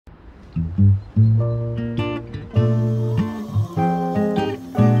Heart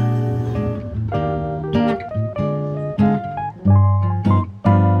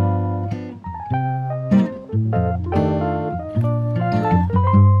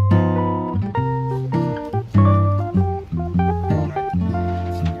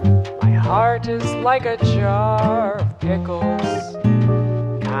is like a jar of pickles,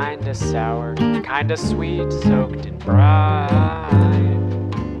 kinda sour, kinda sweet, soaked in brine.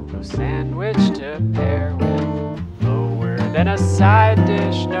 No sandwich to pair with, lower than a side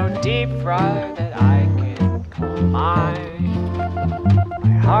dish, no deep fry that I can call mine.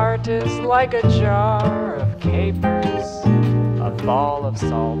 My heart is like a jar of capers, a ball of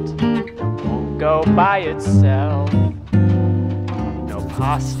salt that won't go by itself.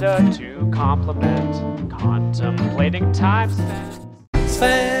 Pasta to compliment, contemplating time spent.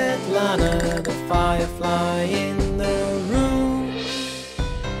 Svetlana, the firefly in the room.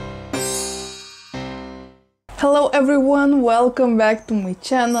 Hello everyone, welcome back to my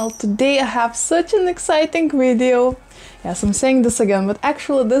channel. Today I have such an exciting video. Yes, I'm saying this again, but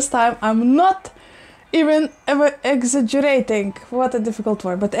actually this time I'm not even ever exaggerating. What a difficult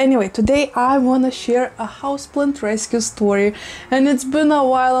word. But anyway, today I want to share a houseplant rescue story, and it's been a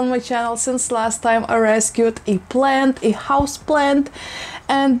while on my channel since last time I rescued a plant, a houseplant.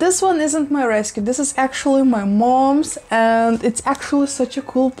 And this one isn't my rescue, this is actually my mom's, and it's actually such a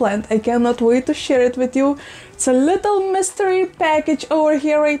cool plant. I cannot wait to share it with you. It's a little mystery package over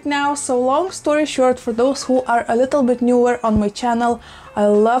here right now. So long story short, for those who are a little bit newer on my channel, I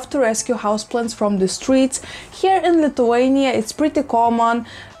love to rescue houseplants from the streets. Here in Lithuania, it's pretty common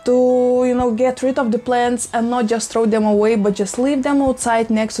to, get rid of the plants and not just throw them away, but just leave them outside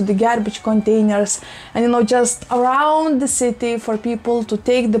next to the garbage containers and, just around the city for people to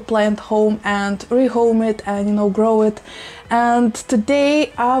take the plant home and rehome it and, grow it. And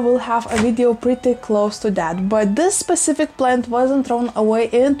today I will have a video pretty close to that. But this specific plant wasn't thrown away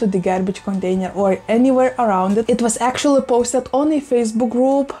into the garbage container or anywhere around it. It was actually posted on a Facebook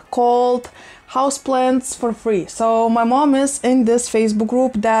group called Houseplants for Free. So my mom is in this Facebook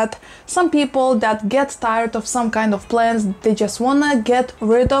group that some people that get tired of some kind of plants, they just wanna get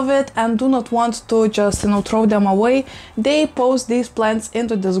rid of it and do not want to just throw them away. They post these plants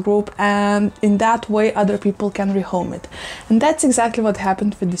into this group, and in that way other people can rehome it. And that's exactly what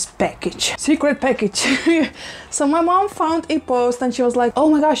happened with this package. Secret package. So my mom found a post and she was like, oh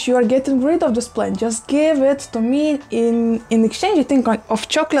my gosh, you are getting rid of this plant, just give it to me in exchange, I think, of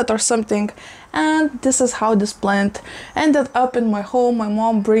chocolate or something. And this is how this plant ended up in my home. My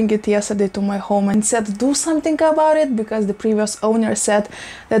mom bring it yesterday to my home and said do something about it, because the previous owner said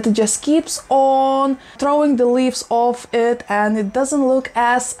that it just keeps on throwing the leaves off it and it doesn't look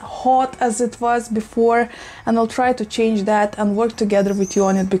as hot as it was before. And I'll try to change that and work together with you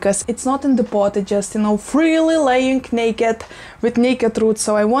on it, because it's not in the pot, it's just freely laying naked with naked roots.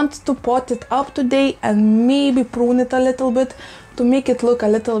 So I want to pot it up today and maybe prune it a little bit to make it look a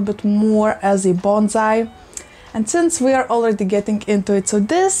little bit more as a bonsai. And since we are already getting into it, so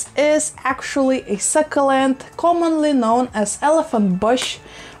this is actually a succulent commonly known as elephant bush.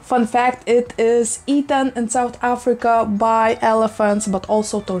 Fun fact, it is eaten in South Africa by elephants, but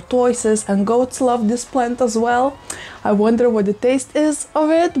also tortoises, and goats love this plant as well. I wonder what the taste is of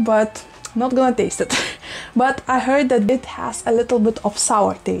it, but not gonna taste it. But I heard that it has a little bit of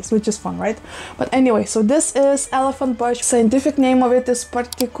sour taste, which is fun, right? But anyway, so this is elephant bush. Scientific name of it is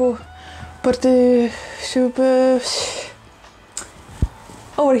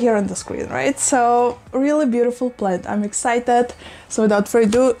over here on the screen, right? So really beautiful plant. I'm excited. So without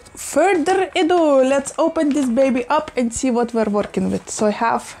further ado, let's open this baby up and see what we're working with. So I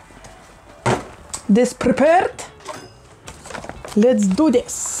have this prepared. Let's do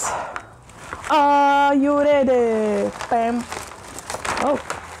this. Are you ready? Bam. Okay.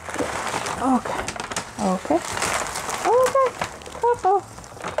 Okay.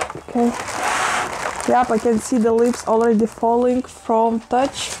 Yep, I can see the leaves already falling from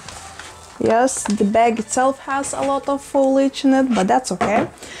touch. Yes, the bag itself has a lot of foliage in it, but that's okay.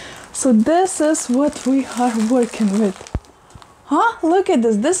 So this is what we are working with. Huh? Look at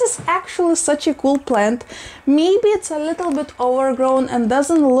this. This is actually such a cool plant. Maybe it's a little bit overgrown and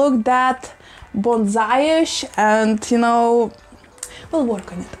doesn't look that bonsai-ish, and we'll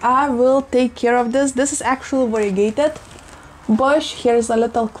work on it. I will take care of this. This is actually variegated bush. Here's a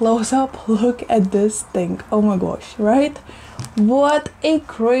little close-up. Look at this thing. Oh my gosh, right? What a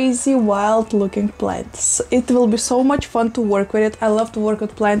crazy wild looking plant. It will be so much fun to work with it. I love to work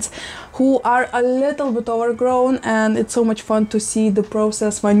with plants who are a little bit overgrown, and it's so much fun to see the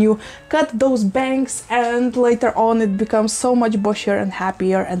process when you cut those banks and later on it becomes so much bushier and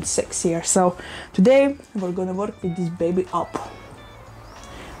happier and sexier. So today we're gonna work with this baby up.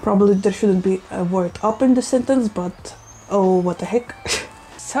 Probably there shouldn't be a word up in the sentence, but oh, what the heck.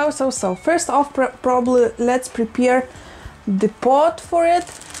 So first off, probably let's prepare the pot for it.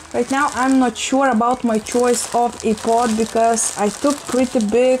 Right now I'm not sure about my choice of a pot because I took pretty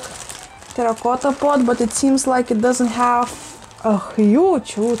big terracotta pot, but it seems like it doesn't have a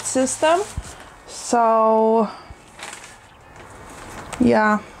huge root system. So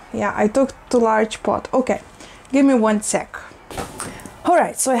yeah, I took too large pot. Okay, give me 1 sec.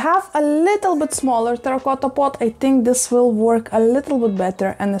 Alright, so I have a little bit smaller terracotta pot. I think this will work a little bit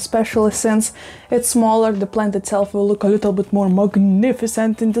better, and especially since it's smaller, the plant itself will look a little bit more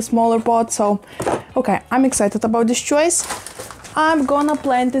magnificent in the smaller pot. So, okay, I'm excited about this choice. I'm gonna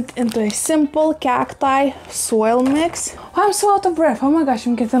plant it into a simple cacti soil mix. I'm so out of breath, oh my gosh,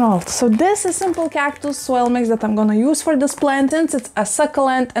 I'm getting old. So this is simple cactus soil mix that I'm gonna use for this plant. Since it's a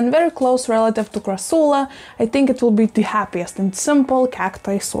succulent and very close relative to crassula, I think it will be the happiest in simple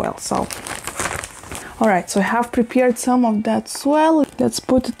cacti soil. So, alright, so I have prepared some of that soil. Let's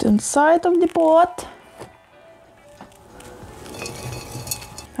put it inside of the pot.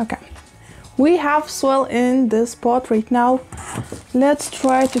 Okay. We have soil in this pot right now. Let's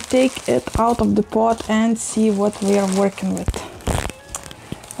try to take it out of the pot and see what we are working with.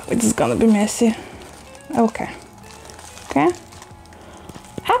 It's gonna be messy. Okay.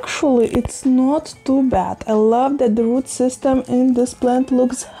 Actually, it's not too bad. I love that the root system in this plant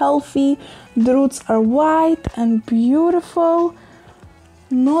looks healthy. The roots are white and beautiful,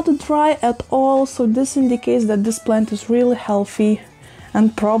 not dry at all. So this indicates that this plant is really healthy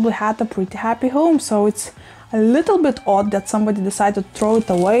and probably had a pretty happy home. So it's a little bit odd that somebody decided to throw it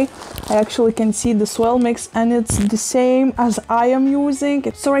away. I actually can see the soil mix and it's the same as I am using.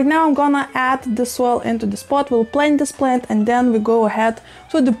 So right now I'm gonna add the soil into this pot. We'll plant this plant and then we go ahead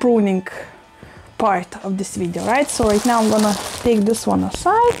to the pruning part of this video, right? So right now I'm gonna take this one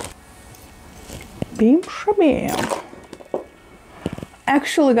aside. Bim shabam.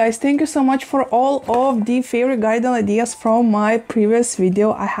 Actually, guys, thank you so much for all of the favorite garden ideas from my previous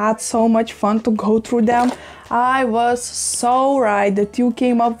video. I had so much fun to go through them. I was so right that you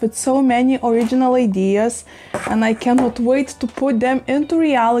came up with so many original ideas and I cannot wait to put them into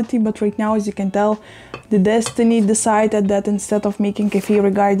reality. But right now, as you can tell, the destiny decided that instead of making a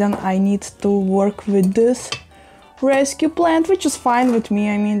favorite garden, I need to work with this rescue plant, which is fine with me.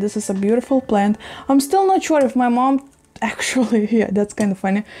 I mean, this is a beautiful plant. I'm still not sure if my mom actually, yeah, that's kind of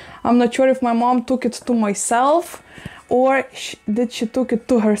funny. I'm not sure if my mom took it to myself or did she took it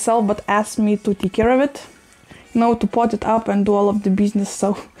to herself but asked me to take care of it, you know, to pot it up and do all of the business.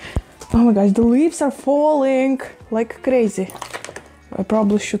 So, oh my gosh, the leaves are falling like crazy. I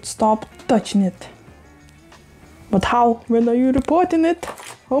probably should stop touching it. But how? When are you repotting it?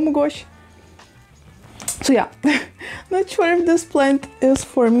 Oh my gosh. So yeah, not sure if this plant is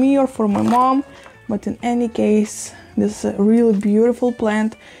for me or for my mom, but in any case, this is a really beautiful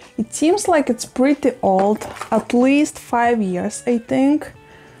plant. It seems like it's pretty old, at least 5 years, I think.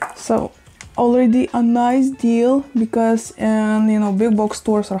 So already a nice deal, because in, you know, big box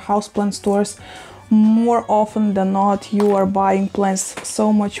stores or houseplant stores, more often than not, you are buying plants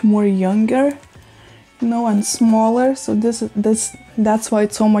so much more younger, you know, and smaller. So that's why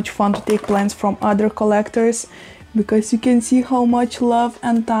it's so much fun to take plants from other collectors, because you can see how much love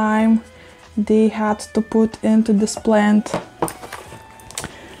and time they had to put into this plant.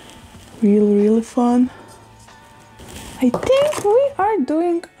 Really fun. I think we are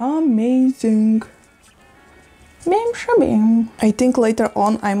doing amazing. Bim shabim. I think later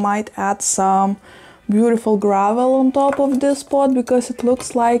on I might add some beautiful gravel on top of this pot because it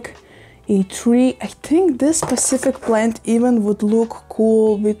looks like a tree. I think this specific plant even would look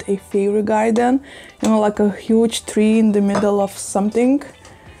cool with a fairy garden, you know, like a huge tree in the middle of something.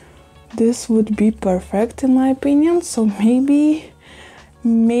 This would be perfect in my opinion. So maybe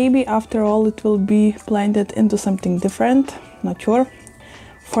after all it will be planted into something different, not sure.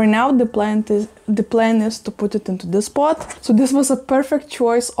 For now the plan is to put it into this pot. So this was a perfect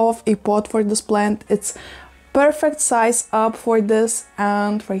choice of a pot for this plant. It's perfect size up for this,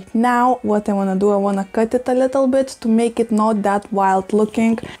 and right now what I want to do, I want to cut it a little bit to make it not that wild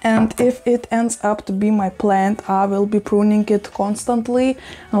looking. And if it ends up to be my plant, I will be pruning it constantly.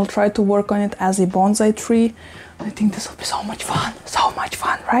 I'll try to work on it as a bonsai tree. I think this will be so much fun,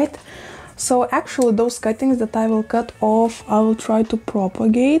 right? So actually those cuttings that I will cut off, I will try to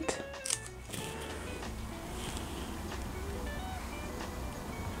propagate.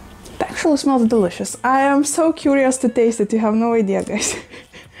 It actually smells delicious. I am so curious to taste it, you have no idea, guys.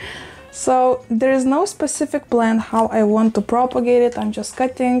 So there is no specific plan how I want to propagate it. I'm just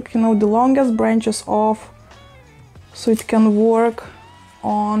cutting, you know, the longest branches off so it can work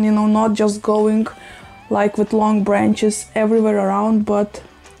on, you know, not just going like with long branches everywhere around, but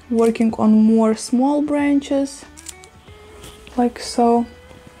working on more small branches like so.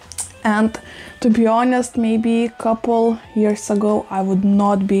 And to be honest, maybe a couple years ago I would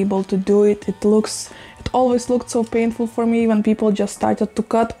not be able to do it. It always looked so painful for me when people just started to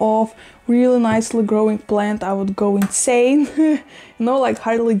cut off really nicely growing plant. I would go insane. You know, like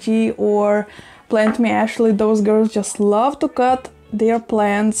Harley G or Plant Me Ashley, those girls just love to cut their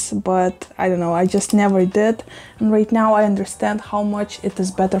plants, but I don't know, I just never did. And right now I understand how much it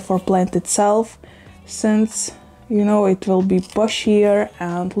is better for plant itself, since, you know, it will be bushier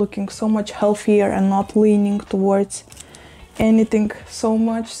and looking so much healthier and not leaning towards anything so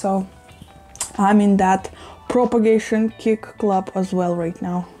much. So I'm in that propagation kick club as well right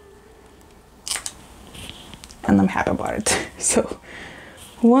now, and I'm happy about it. So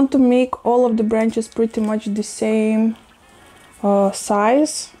I want to make all of the branches pretty much the same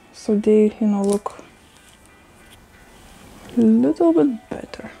size, so they, you know, look a little bit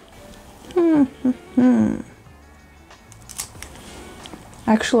better.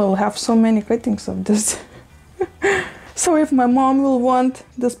 Actually, I'll have so many cuttings of this. So if my mom will want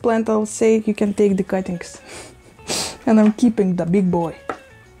this plant, I'll say you can take the cuttings. And I'm keeping the big boy.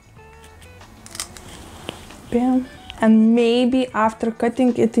 Bam. And maybe after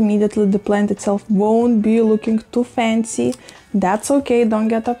cutting it immediately, the plant itself won't be looking too fancy. That's okay, don't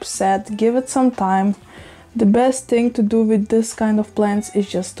get upset, give it some time. The best thing to do with this kind of plants is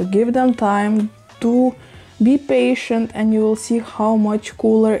just to give them time, to be patient, and you will see how much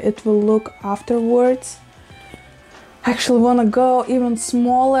cooler it will look afterwards. Actually wanna go even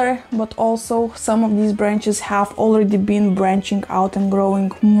smaller, but also some of these branches have already been branching out and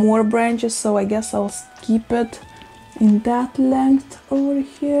growing more branches, so I guess I'll keep it in that length over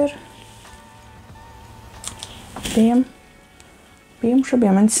here. Bam. Bam,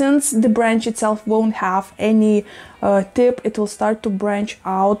 shabam. And since the branch itself won't have any tip, it will start to branch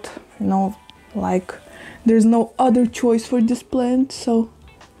out, you know, like there's no other choice for this plant. So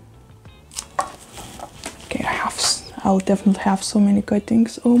okay, I'll definitely have so many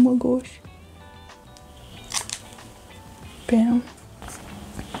cuttings. Oh my gosh. Bam.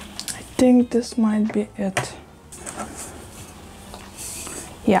 I think this might be it.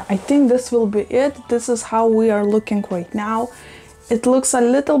 Yeah, I think this will be it. This is how we are looking right now. It looks a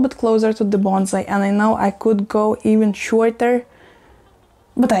little bit closer to the bonsai, and I know I could go even shorter,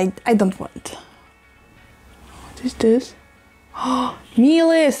 but I don't want. What is this? Oh,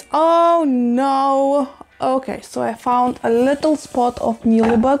 mealies! Oh no! Okay, so I found a little spot of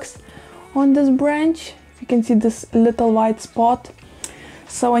mealybugs on this branch. You can see this little white spot.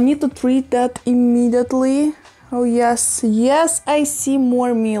 So I need to treat that immediately. Oh yes, yes, I see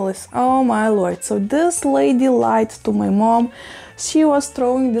more mealies. Oh my lord. So this lady lied to my mom. She was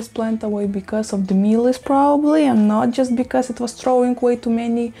throwing this plant away because of the mealies probably, and not just because it was throwing way too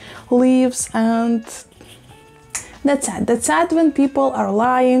many leaves. And that's sad. That's sad when people are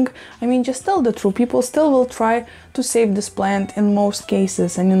lying. I mean, just tell the truth. People still will try to save this plant in most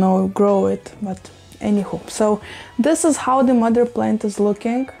cases and, you know, grow it. But anywho, so this is how the mother plant is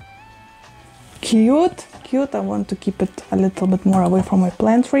looking. Cute, cute. I want to keep it a little bit more away from my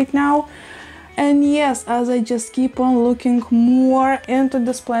plant right now. And yes, as I just keep on looking more into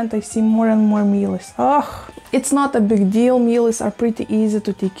this plant, I see more and more mealies. Oh, it's not a big deal. Mealies are pretty easy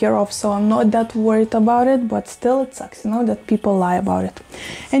to take care of, so I'm not that worried about it, but still it sucks, you know, that people lie about it.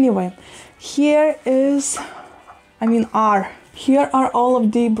 Anyway, here are all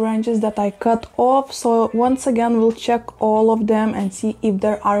of the branches that I cut off. So once again, we'll check all of them and see if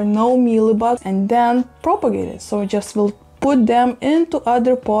there are no mealybugs, and then propagate it. So just we'll put them into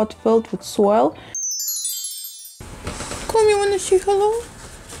other pot filled with soil. Come, you wanna say hello?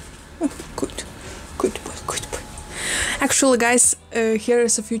 Oh, good, good boy, good boy. Actually, guys, here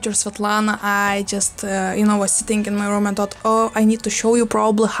is a future Svetlana. I just, was sitting in my room and thought, oh, I need to show you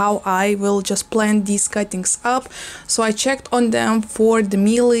probably how I will just plant these cuttings up. So I checked on them for the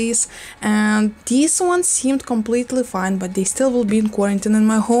mealies, and these ones seemed completely fine, but they still will be in quarantine in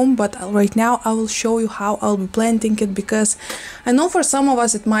my home. But right now I will show you how I'll be planting it, because I know for some of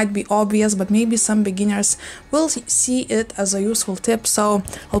us it might be obvious, but maybe some beginners will see it as a useful tip. So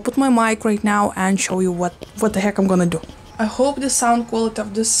I'll put my mic right now and show you what the heck I'm gonna do. I hope the sound quality of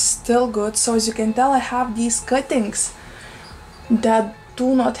this is still good. So as you can tell, I have these cuttings that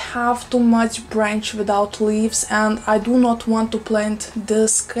do not have too much branch without leaves, and I do not want to plant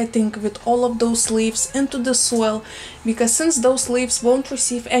this cutting with all of those leaves into the soil, because since those leaves won't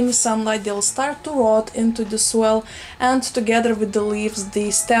receive any sunlight, they'll start to rot into the soil, and together with the leaves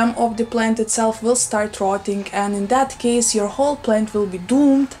the stem of the plant itself will start rotting, and in that case your whole plant will be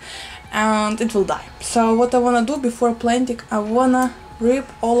doomed and it will die. So what I wanna do before planting, I wanna rip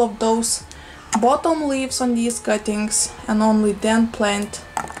all of those bottom leaves on these cuttings and only then plant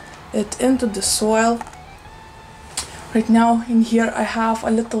it into the soil. Right now in here I have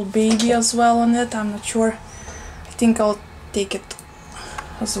a little baby as well on it. I'm not sure. I think I'll take it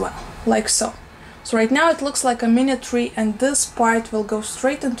as well, like so. So right now it looks like a mini tree, and this part will go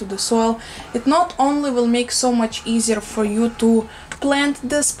straight into the soil. It not only will make so much easier for you to plant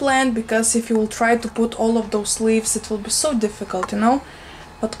this plant, because if you will try to put all of those leaves, it will be so difficult, you know,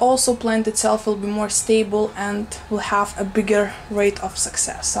 but also plant itself will be more stable and will have a bigger rate of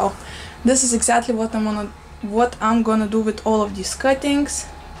success. So this is exactly what I'm gonna do with all of these cuttings,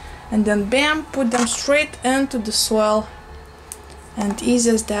 and then bam, put them straight into the soil, and easy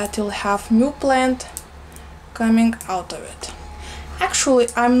as that, you'll have new plant coming out of it. Actually,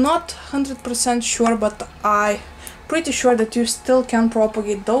 I'm not 100% sure, but I'm pretty sure that you still can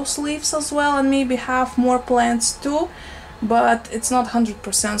propagate those leaves as well and maybe have more plants too, but it's not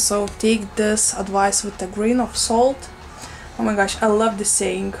 100%, so take this advice with a grain of salt. Oh my gosh, I love this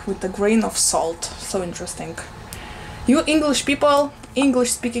saying, with a grain of salt, so interesting. You English people,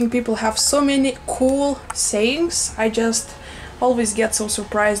 English speaking people, have so many cool sayings. I just always get so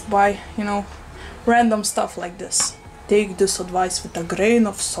surprised by, you know, random stuff like this. Take this advice with a grain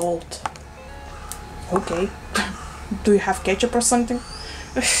of salt. Okay. Do you have ketchup or something?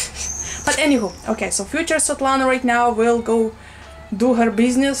 But anywho, okay, so future Svetlana right now will go do her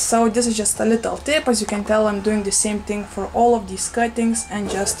business. So this is just a little tip. As you can tell, I'm doing the same thing for all of these cuttings and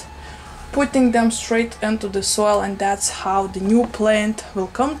just putting them straight into the soil, and that's how the new plant will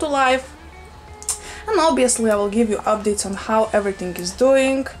come to life. And obviously I will give you updates on how everything is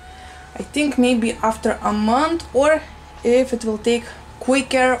doing. I think maybe after a month, or if it will take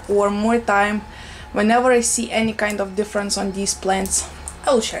quicker or more time, whenever I see any kind of difference on these plants,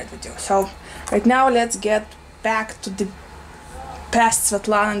 I will share it with you. So right now let's get back to the past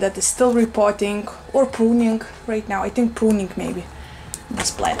Svetlana that is still repotting or pruning right now. I think pruning maybe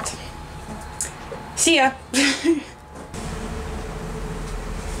this plant. See ya!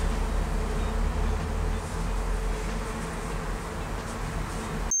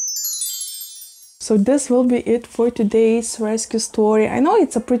 So this will be it for today's rescue story. I know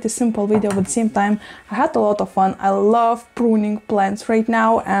it's a pretty simple video, but at the same time I had a lot of fun. I love pruning plants right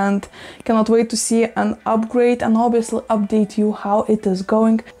now and cannot wait to see an upgrade and obviously update you how it is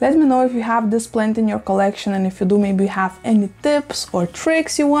going. Let me know if you have this plant in your collection, and if you do, maybe you have any tips or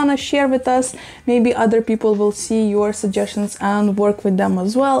tricks you want to share with us. Maybe other people will see your suggestions and work with them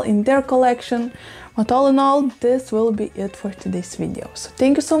as well in their collection. But all in all, this will be it for today's video. So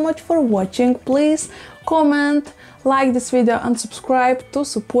thank you so much for watching. Please comment, like this video and subscribe to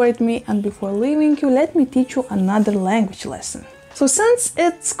support me. And before leaving you, let me teach you another language lesson. So since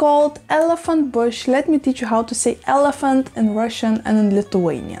it's called elephant bush, let me teach you how to say elephant in Russian and in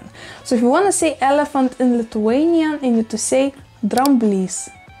Lithuanian. So if you want to say elephant in Lithuanian, you need to say dramblys.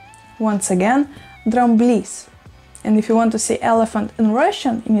 Once again, dramblys. And if you want to say elephant in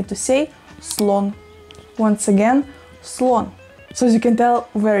Russian, you need to say slon. Once again, slon. So as you can tell,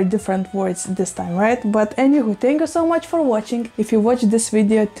 very different words this time, right? But anywho, thank you so much for watching. If you watched this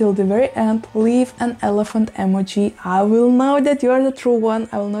video till the very end, leave an elephant emoji. I will know that you are the true one.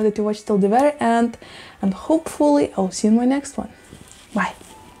 I will know that you watched till the very end, and hopefully I'll see you in my next one. Bye.